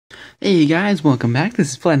Hey guys, welcome back. This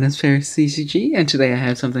is Platinum Fair CCG, and today I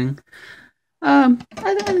have something. I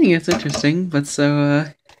think it's interesting, but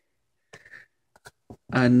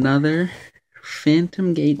another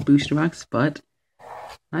Phantom Gate booster box, but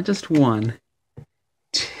not just one,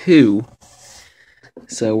 two.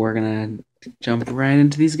 So we're gonna jump right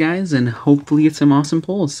into these guys and hopefully get some awesome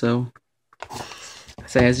pulls. So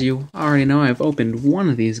as you already know, I've opened one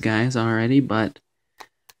of these guys already, but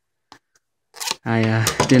I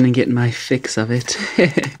didn't get my fix of it.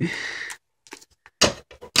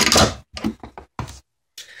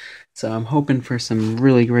 So I'm hoping for some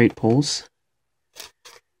really great pulls.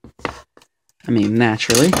 I mean,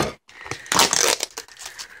 naturally.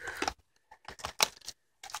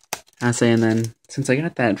 I say, and then since I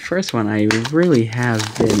got that first one, I really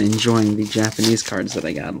have been enjoying the Japanese cards that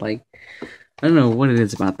I got. Like, I don't know what it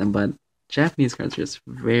is about them, but Japanese cards are just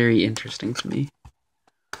very interesting to me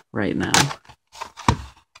right now.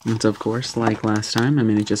 And so, of course, like last time, I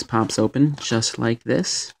mean, it just pops open just like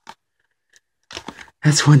this.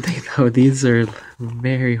 That's one thing, though. These are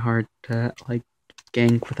very hard to, like,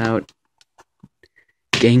 gank without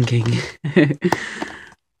ganking.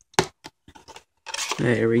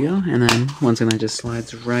 There we go, and then once again, it just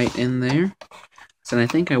slides right in there. So I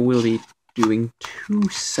think I will be doing two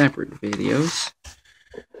separate videos.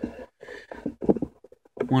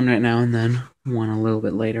 One right now and then one a little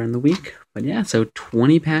bit later in the week. But yeah, so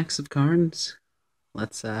 20 packs of cards.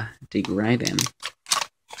 Let's dig right in.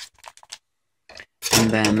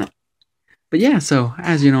 And then, but yeah, so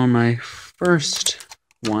as you know, in my first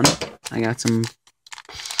one, I got some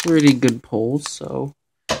pretty good pulls, so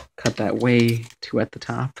cut that way too at the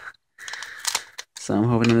top. So I'm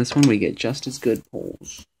hoping in this one we get just as good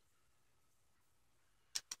pulls.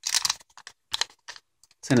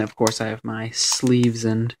 And of course I have my sleeves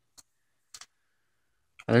and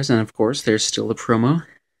others, and of course there's still the promo.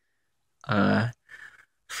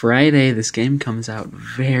 Friday this game comes out.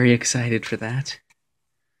 Very excited for that.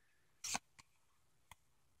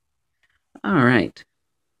 Alright.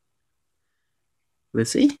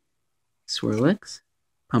 Lissy, Swirlix,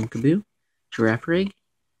 Pumpkaboo, Girafarig,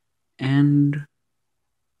 and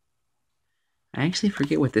I actually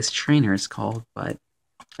forget what this trainer is called, but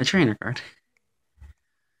a trainer card.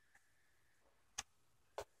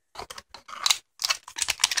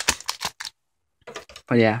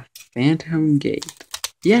 But yeah, Phantom Gate.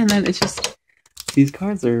 Yeah, and then it's just, these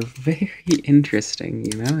cards are very interesting,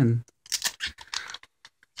 you know, and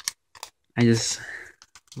I just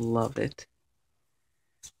love it.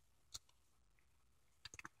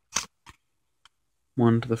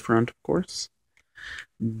 One to the front, of course.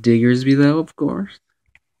 Diggersby, though, of course.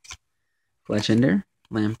 Fletchender,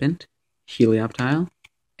 Lampent, Helioptile,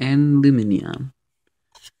 and Lumineon.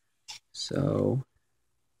 So,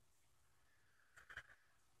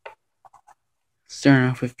 starting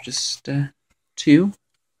off with just two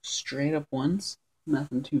straight up ones.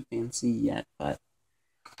 Nothing too fancy yet, but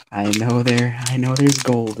I know there's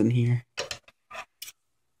gold in here.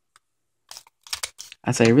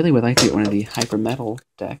 I say I really would like to get one of the Hyper Metal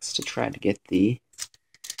decks to try to get the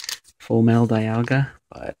Full Metal Dialga,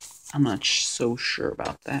 but I'm not so sure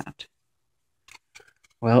about that.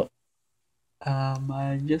 Well,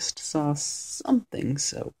 I just saw something,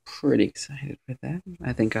 so pretty excited for that.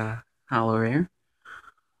 I think Hollow Rare,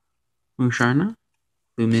 Musharna,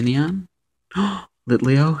 Lumineon,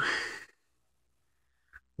 Litleo,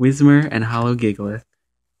 Whismur, and Hollow Gigalith.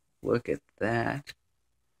 Look at that.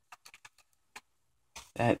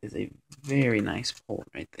 That is a very nice pull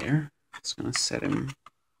right there. Just gonna set him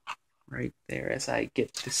right there as I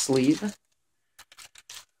get the sleeve.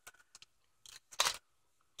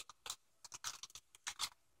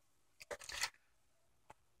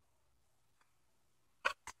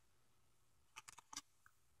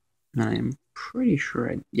 I'm pretty sure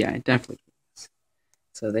I definitely is.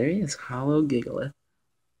 So there he is, Hollow Gigalith.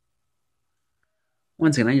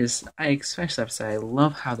 Once again, I especially have to say, I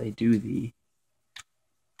love how they do the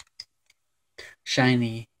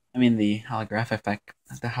shiny, the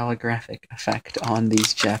holographic effect on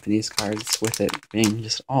these Japanese cards with it being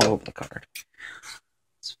just all over the card.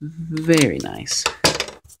 It's very nice.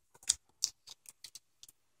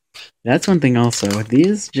 That's one thing also,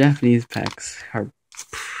 these Japanese packs are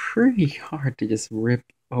pretty hard to just rip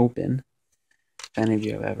open. If any of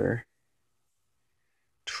you have ever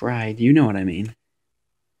tried, you know what I mean.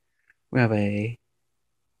 We have a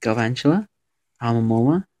Galvantula,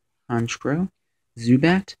 Alomola, Honchkrow,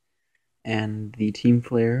 Zubat, and the Team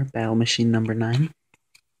Flare Battle Machine number 9.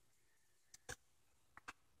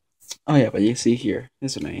 Oh yeah, but you see here,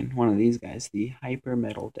 this is one of these guys, the Hyper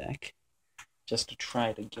Metal deck, just to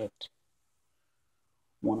try to get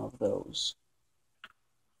one of those.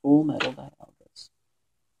 Full Metal Dialga.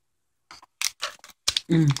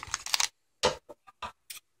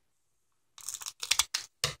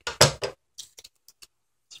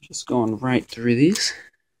 So just going right through these.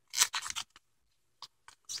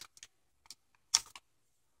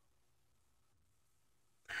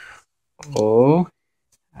 Oh,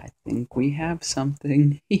 I think we have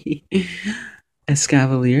something.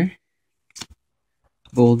 Escavalier,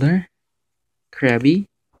 Boulder, Krabby,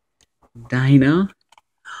 Dino,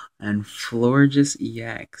 and Florges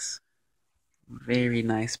EX. Very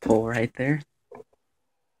nice pull right there.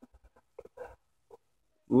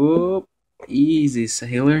 Whoop, easy,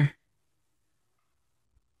 Sailor.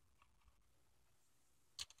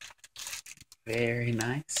 Very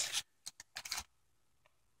nice.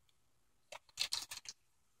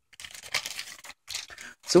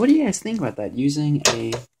 So what do you guys think about that? Using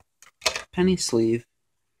a penny sleeve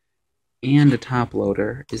and a top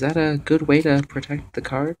loader. Is that a good way to protect the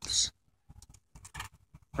cards?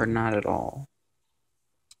 Or not at all?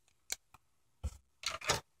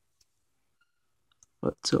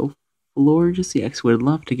 But so Florges EX would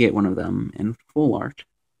love to get one of them in full art.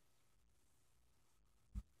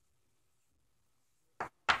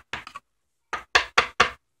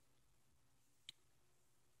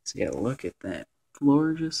 So yeah, look at that.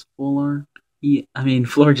 Florges full art.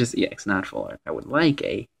 Florges EX, not full art. I would like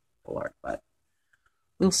a full art, but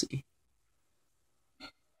we'll see.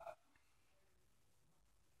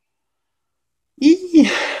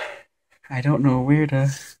 I don't know where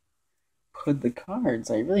to put the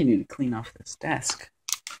cards. I really need to clean off this desk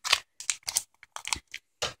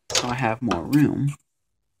so I have more room.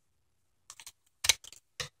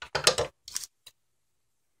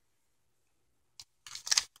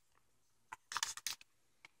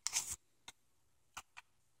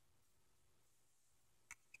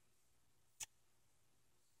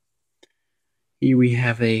 Here we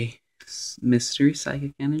have a Mystery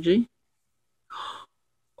Psychic Energy.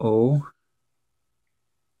 Oh,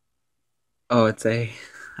 it's a...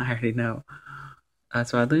 I already know.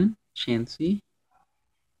 Swadloon, Chansey,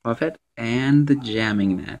 Muffet, and the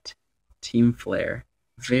Jamming Net. Team Flare.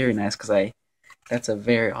 Very nice, because that's a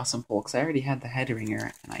very awesome pull, because I already had the Head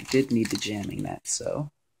Ringer, and I did need the Jamming Net, so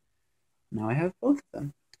now I have both of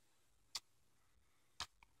them.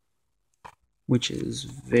 Which is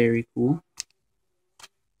very cool.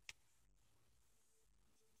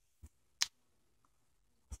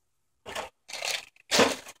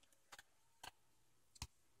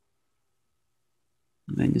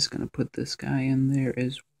 And I'm just going to put this guy in there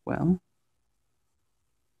as well.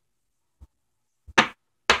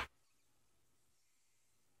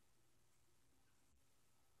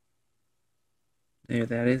 There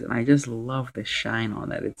that is, and I just love the shine on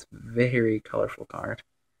that. It's a very colorful card.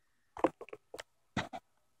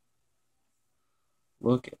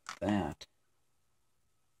 Look at that.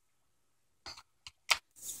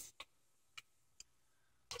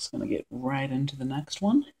 Just going to get right into the next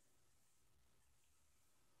one.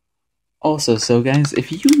 Also, so guys,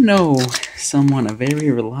 if you know someone, a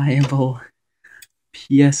very reliable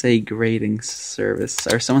PSA grading service,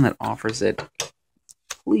 or someone that offers it,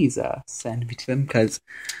 please send me to them, because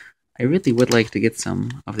I really would like to get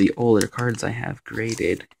some of the older cards I have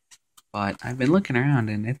graded. But I've been looking around,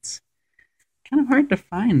 and it's kind of hard to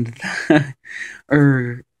find.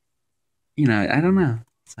 Or, I don't know.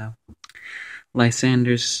 So,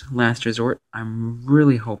 Lysander's Last Resort, I'm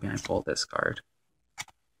really hoping I pull this card.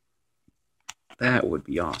 That would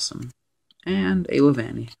be awesome. And a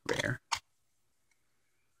Levani rare.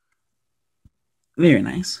 Very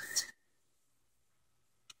nice.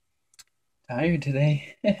 Tired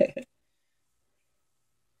today.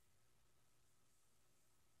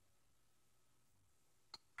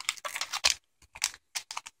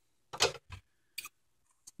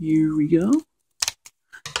 Here we go.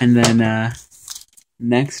 And then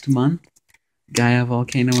next month, Gaia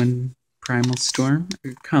Volcano and Primal Storm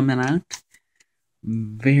are coming out.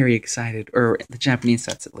 I'm very excited, or the Japanese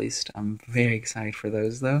sets at least. I'm very excited for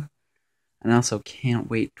those though. And I also can't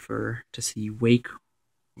wait to see Wake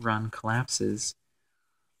Run Collapses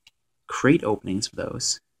crate openings for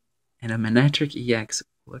those. And a Manectric EX,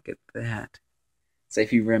 look at that. So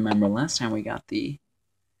if you remember last time we got the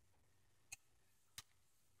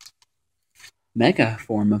Mega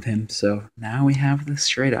form of him, so now we have the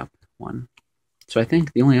straight up one. So I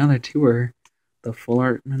think the only other two are the Full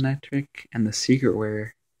Art Manectric and the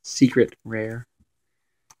Secret Rare.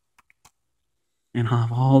 And I'll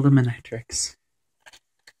have all the Manectrics.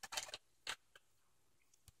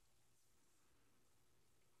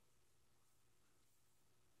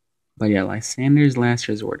 But yeah, Lysander's Last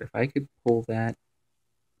Resort. If I could pull that,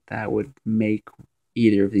 that would make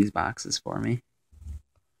either of these boxes for me.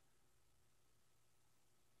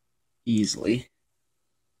 Easily.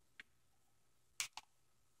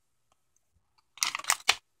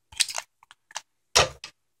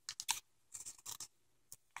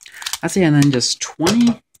 I say, and then just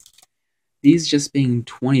 20. These just being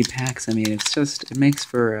 20 packs, I mean, it makes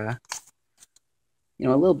for a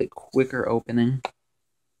little bit quicker opening.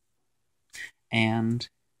 And,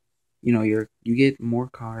 you get more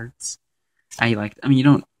cards. You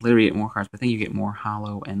don't literally get more cards, but I think you get more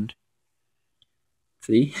hollow and,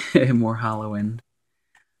 see? More hollow and,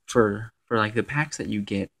 for like the packs that you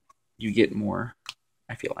get more,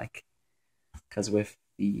 I feel like. Because with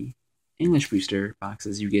the English booster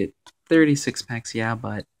boxes, you get 36 packs, yeah,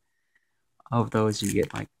 but of those you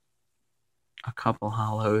get like a couple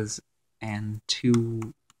hollows and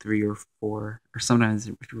 2, 3, or 4, or sometimes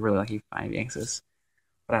if you're really lucky, 5 X's.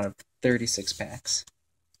 But out of 36 packs.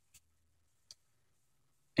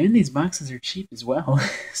 And these boxes are cheap as well.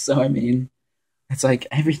 So I mean, it's like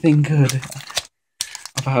everything good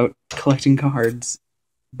about collecting cards,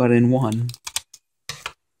 but in one.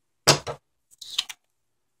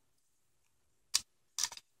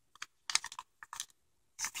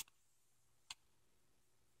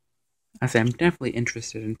 I say I'm definitely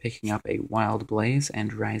interested in picking up a Wild Blaze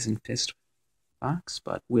and Rising Fist box,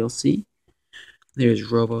 but we'll see.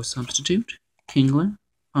 There's Robo Substitute, Kingler,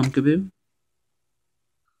 Pumpkaboo,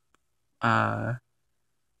 I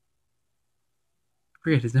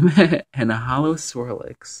forget his name, and a Hollow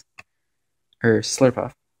Swirlix, or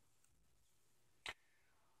Slurpuff.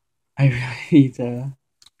 I really need to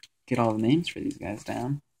get all the names for these guys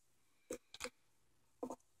down.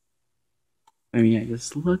 I mean, yeah,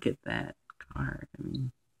 just look at that card. I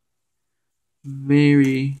mean,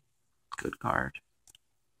 very good card.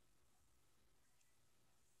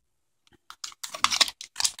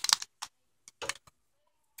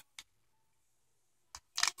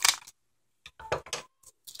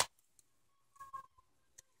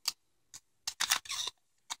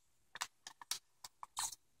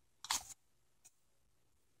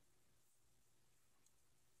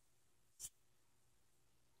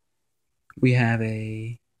 We have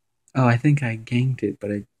a... Oh, I think I ganked it, but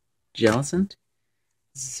a Jellicent,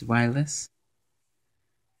 Zweilous,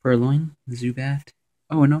 Purloin, Zubat.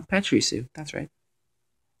 Oh, no, Pachirisu. That's right.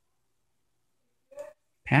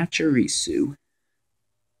 Pachirisu.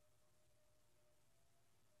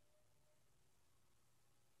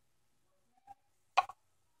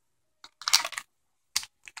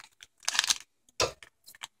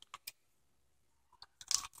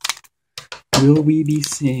 Will we be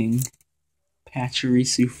seeing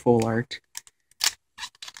Pachirisu full art?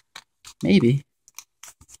 Maybe.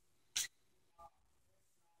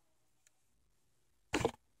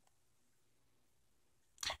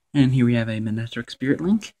 And here we have a Manectric Spirit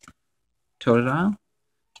Link, Totodile,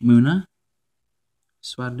 Munna,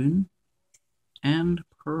 Swadloon, and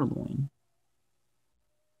Purloin.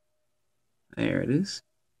 There it is.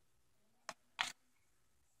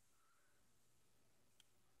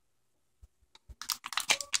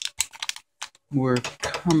 We're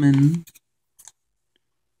coming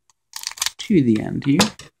to the end here.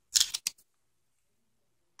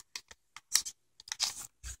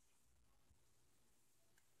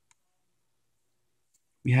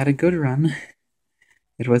 We had a good run.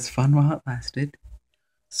 It was fun while it lasted.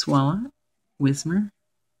 Swallow, Whismur,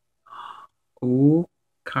 oh,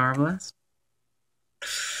 Carblast.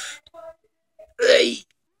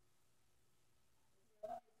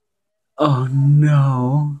 Oh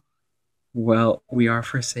no. Well, we are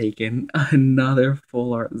forsaken. Another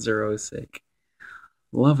full art Xerosic.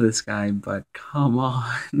 Love this guy, but come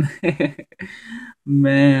on.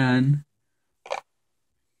 Man.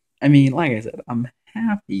 I mean, like I said, I'm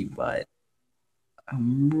happy, but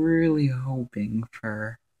I'm really hoping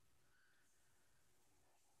for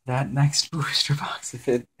that next booster box. If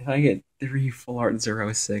I get 3 full art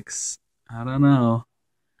Xerosics, I don't know.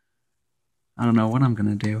 I don't know what I'm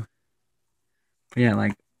gonna do. But yeah,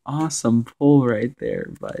 like, awesome pull right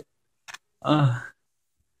there, but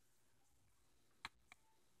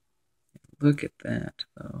look at that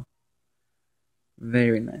though.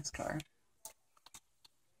 Very nice card.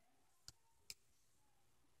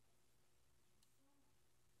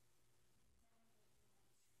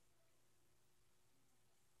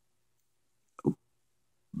 Oh,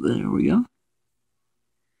 there we go.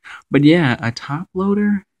 But yeah, a top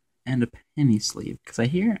loader and a penny sleeve, because I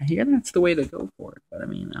hear that's the way to go for it. But I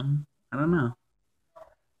mean, I don't know.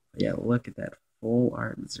 But yeah, look at that full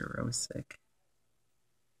art Xerosic.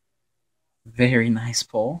 Very nice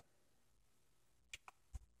pull.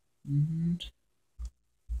 And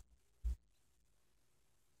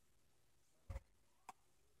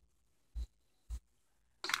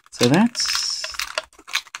So that's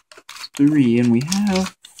 3, and we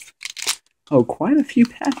have, oh, quite a few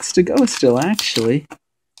packs to go still, actually.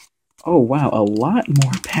 Oh, wow, a lot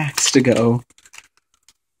more packs to go.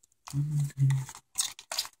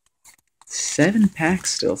 7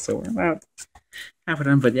 packs still, so we're about half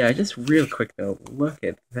done. But yeah, just real quick though, look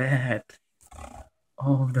at that.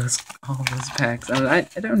 All of those packs. I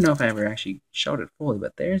don't know if I ever actually showed it fully,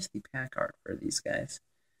 but there's the pack art for these guys.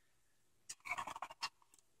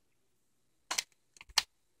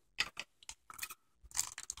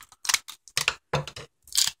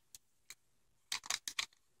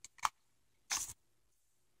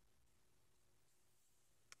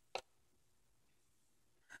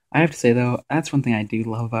 I have to say though, that's one thing I do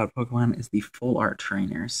love about Pokemon is the full art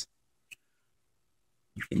trainers.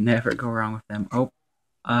 You can never go wrong with them. Oh,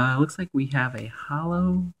 looks like we have a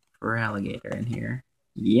holo Feraligatr in here.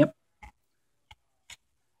 Yep.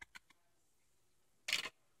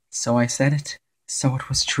 So I said it, so it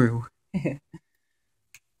was true.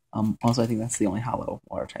 Also, I think that's the only holo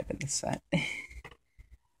water type in this set.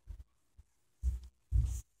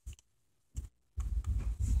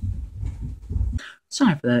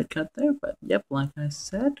 Sorry for that cut there, but yep, like I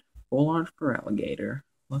said, full art Feraligatr.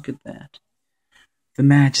 Look at that. The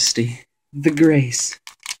majesty, the grace.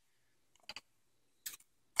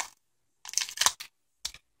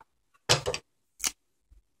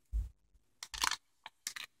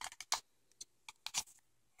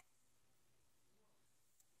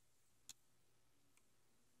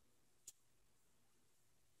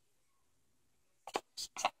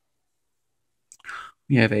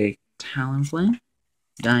 We have a Talonflame,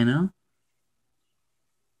 Dino,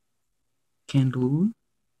 Candle,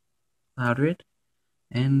 Loudred,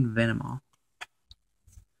 and Venomoth.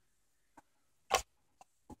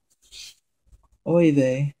 Oy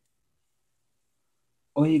vey.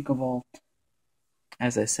 Oy gevalt,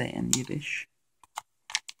 as I say in Yiddish.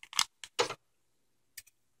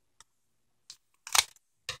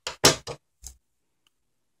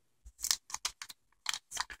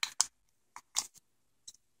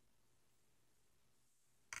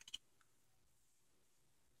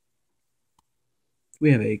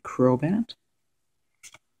 We have a Crobat,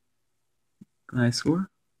 Gliscor,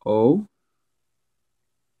 O,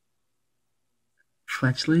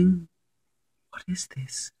 Fletchling. What is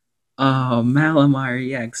this? Oh, Malamar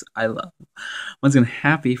EX. I love. One's gonna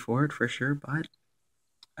happy for it for sure, but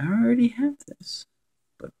I already have this.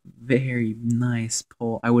 But very nice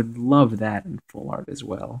pull. I would love that in full art as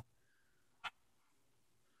well.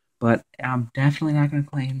 But I'm definitely not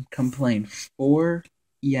gonna complain. 4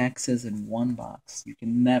 EXs in one box. You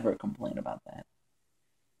can never complain about that.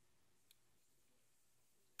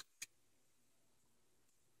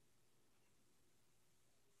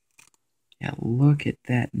 Yeah, look at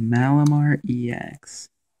that Malamar EX.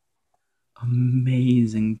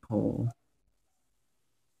 Amazing pull.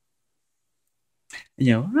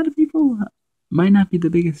 You know, a lot of people might not be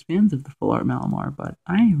the biggest fans of the full art Malamar, but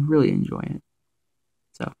I really enjoy it.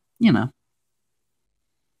 So, you know,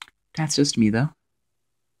 that's just me though.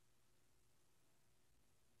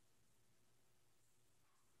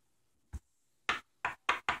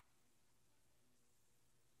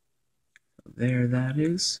 There that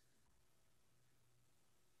is.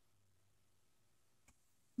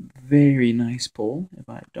 Very nice pull, if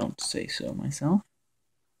I don't say so myself.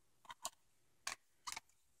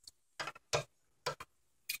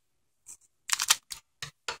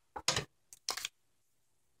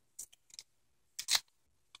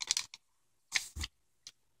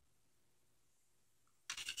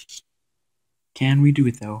 Can we do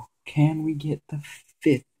it though? Can we get the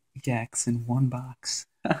 5th EX in one box?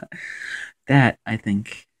 That, I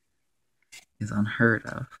think, is unheard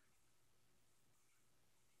of.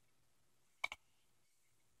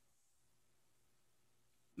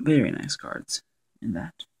 Very nice cards in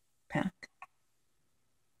that pack.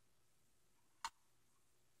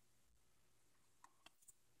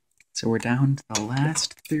 So we're down to the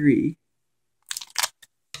last 3.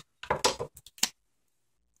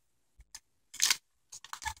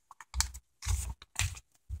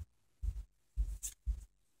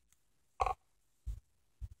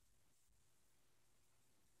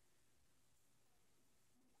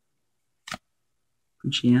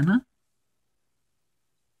 Puchiana,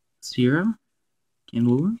 Zero,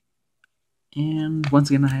 Candlula, and once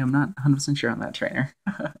again, I am not 100% sure on that trainer.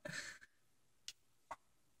 The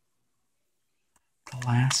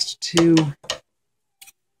last 2.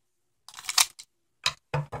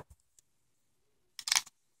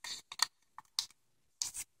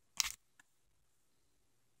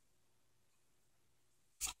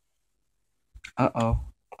 Uh-oh.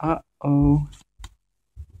 Uh-oh.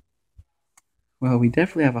 Well, we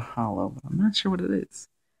definitely have a hollow, but I'm not sure what it is.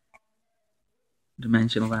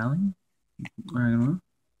 Dimensional Valley? Oregano?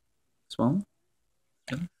 Swallow?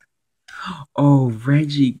 Oh,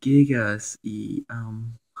 Regigigas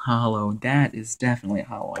hollow. That is definitely a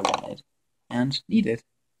hollow I wanted and needed.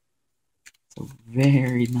 So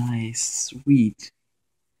very nice, sweet.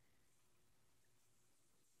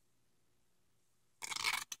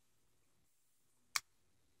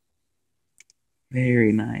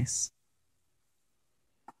 Very nice.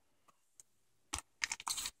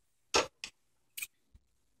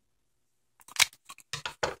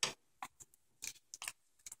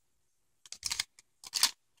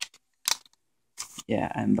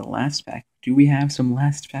 Yeah, and the last pack. Do we have some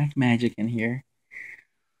last pack magic in here?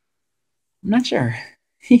 I'm not sure.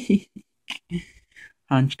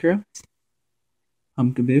 Honchkrow,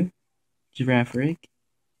 Humkaboo, Girafarig,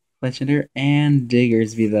 Fletchinder, and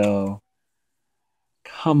Diggersby, though.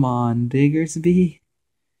 Come on, Diggersby.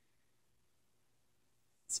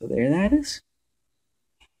 So there that is.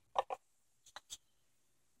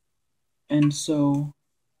 And so,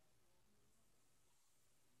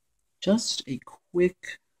 just a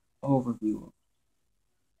quick overview of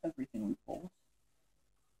everything we pulled.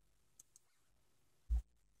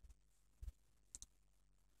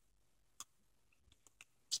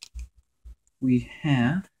 We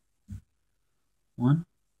have 1,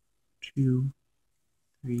 2,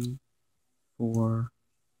 3, 4,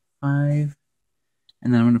 5,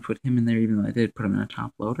 and then I'm going to put him in there even though I did put him in a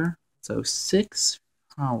top loader. So 6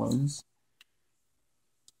 hollows.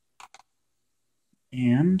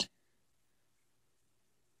 And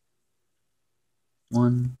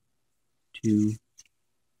 1, 2,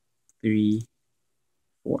 3,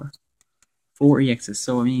 4. 4 EXs.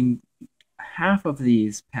 So, I mean, half of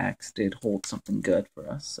these packs did hold something good for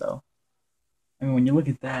us. So, I mean, when you look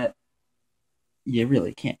at that, you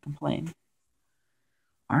really can't complain.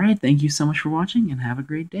 Alright, thank you so much for watching, and have a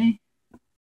great day.